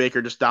wins Hobey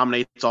Baker, just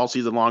dominates all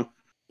season long.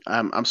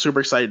 I'm super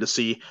excited to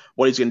see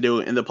what he's going to do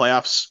in the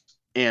playoffs.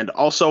 And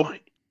also,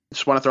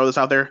 just want to throw this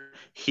out there,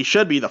 he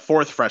should be the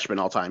 4th freshman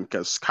all time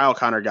because Kyle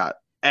Connor got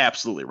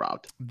absolutely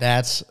robbed.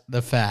 That's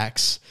the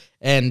facts.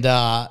 And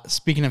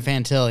speaking of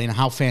Fantilli and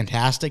how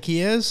fantastic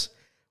he is,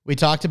 we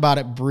talked about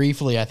it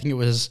briefly. I think it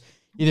was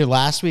either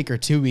last week or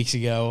 2 weeks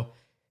ago.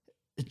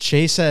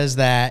 Chase says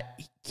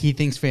that he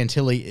thinks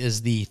Fantilli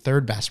is the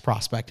 3rd best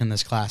prospect in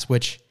this class,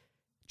 which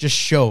just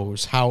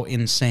shows how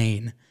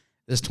insane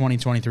this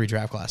 2023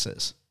 draft class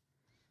is.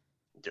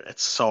 Dude,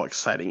 it's so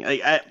exciting.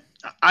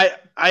 I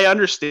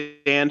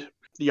understand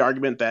the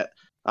argument that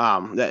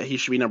he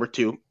should be number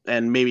 2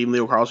 and maybe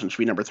Leo Carlson should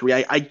be number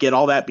 3. I get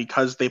all that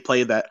because they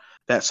play that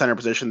center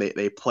position.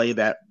 They play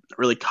that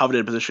really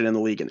coveted position in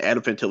the league, and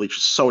Adam Fantilli is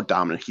just so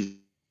dominant.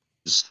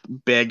 He's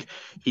big.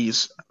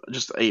 He's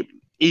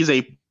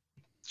a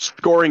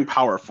scoring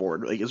power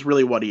forward, like is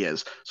really what he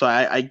is. So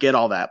I get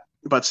all that,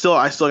 but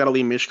I still got to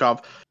leave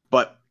Mishkov.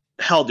 But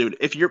hell, dude,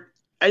 if you're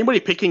anybody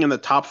picking in the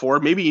top 4,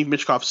 maybe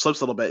Mishkov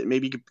slips a little bit.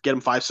 Maybe you could get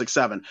him 5, 6,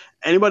 7.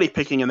 Anybody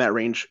picking in that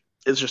range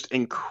is just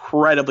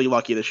incredibly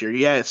lucky this year.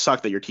 Yeah, it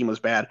sucked that your team was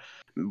bad,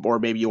 or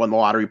maybe you won the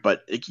lottery,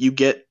 but you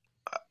get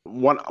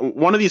one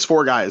of these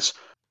 4 guys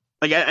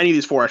like any of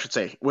these four, I should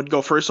say, would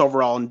go first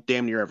overall in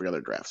damn near every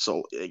other draft.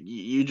 So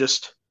you're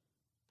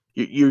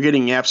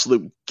getting an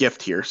absolute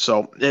gift here.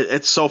 So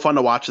it's so fun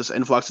to watch this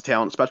influx of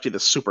talent, especially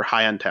this super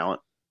high end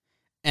talent.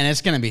 And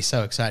it's going to be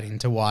so exciting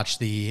to watch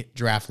the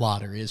draft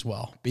lottery as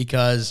well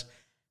because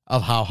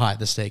of how high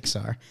the stakes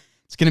are.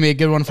 It's going to be a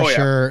good one for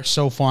sure.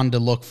 So fun to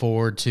look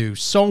forward to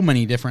so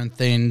many different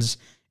things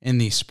in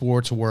the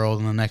sports world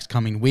in the next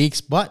coming weeks.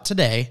 But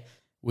today,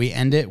 we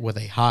end it with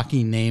a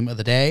hockey name of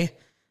the day.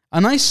 A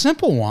nice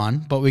simple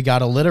one, but we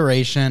got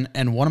alliteration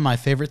and one of my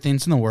favorite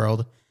things in the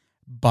world,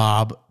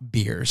 Bob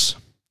Beers.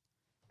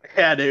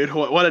 Yeah, dude.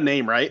 What a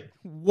name, right?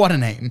 What a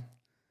name.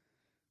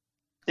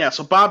 Yeah,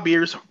 so Bob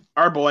Beers,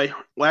 our boy,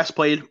 last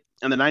played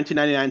in the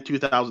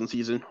 1999-2000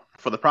 season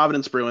for the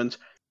Providence Bruins.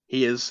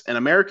 He is an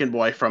American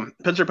boy from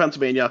Pittsburgh,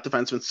 Pennsylvania,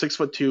 defenseman,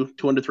 6'2",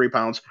 203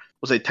 pounds,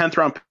 was a 10th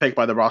round pick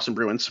by the Boston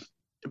Bruins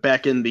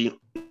back in the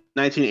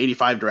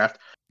 1985 draft.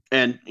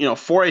 And,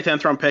 for a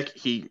 10th round pick,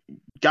 he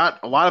got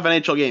a lot of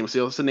NHL games.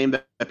 It's a name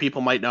that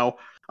people might know.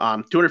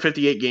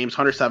 258 games,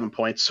 107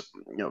 points,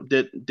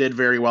 did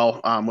very well.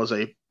 Was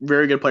a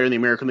very good player in the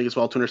American League as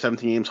well,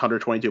 217 games,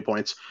 122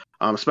 points.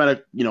 Spent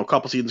a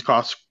couple seasons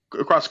across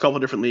a couple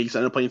of different leagues,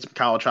 ended up playing some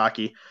college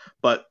hockey,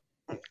 but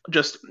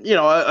just,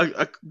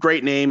 a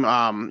great name.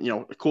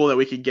 Cool that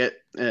we could get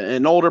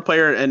an older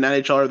player, an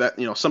NHLer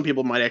that, some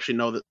people might actually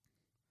know that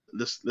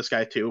this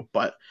guy too,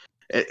 but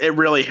it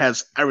really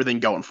has everything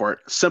going for it.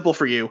 Simple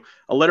for you,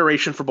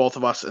 alliteration for both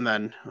of us, and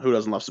then who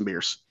doesn't love some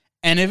beers?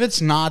 And if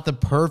it's not the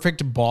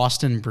perfect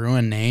Boston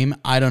Bruin name,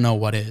 I don't know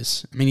what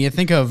is. I mean, you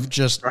think of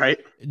just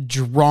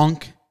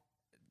drunk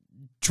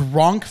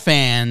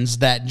fans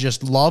that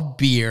just love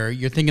beer.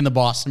 You're thinking the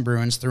Boston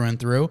Bruins through and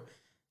through.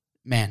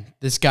 Man,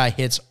 this guy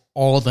hits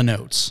all the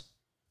notes.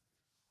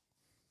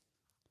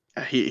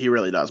 He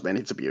really does, man.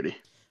 He's a beauty.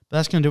 But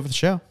that's going to do it for the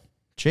show.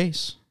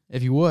 Chase,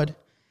 if you would,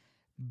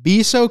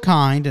 be so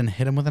kind and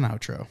hit him with an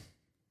outro.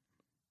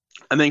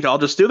 I think I'll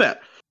just do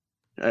that.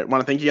 I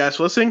want to thank you guys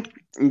for listening.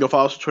 You can go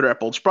follow us on Twitter at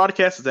Bolts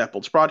Broadcast. It's at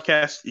Bolts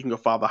Broadcast. You can go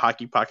follow the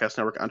Hockey Podcast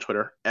Network on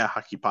Twitter at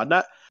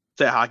HockeyPodNet.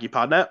 It's at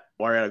HockeyPodNet.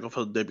 Or you gotta go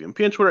follow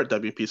WNP on Twitter at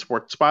WNP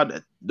Sports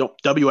Pod.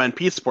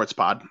 WNP Sports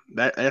Pod.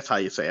 That's how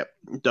you say it.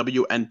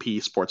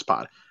 WNP Sports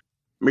Pod.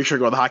 Make sure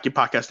to go to the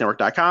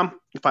HockeyPodcastNetwork.com. You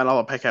can find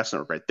all the podcast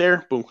network right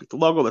there. Boom, click the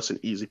logo. Listen,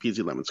 easy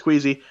peasy, lemon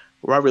squeezy.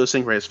 Wherever you're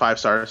listening, rate us 5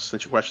 stars.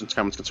 Send your questions,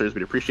 comments, concerns.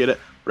 We'd appreciate it.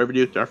 Whatever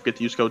you do, don't forget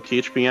to use code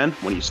THPN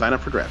when you sign up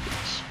for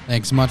DraftKings.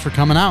 Thanks so much for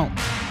coming out.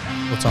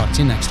 We'll talk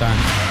to you next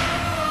time.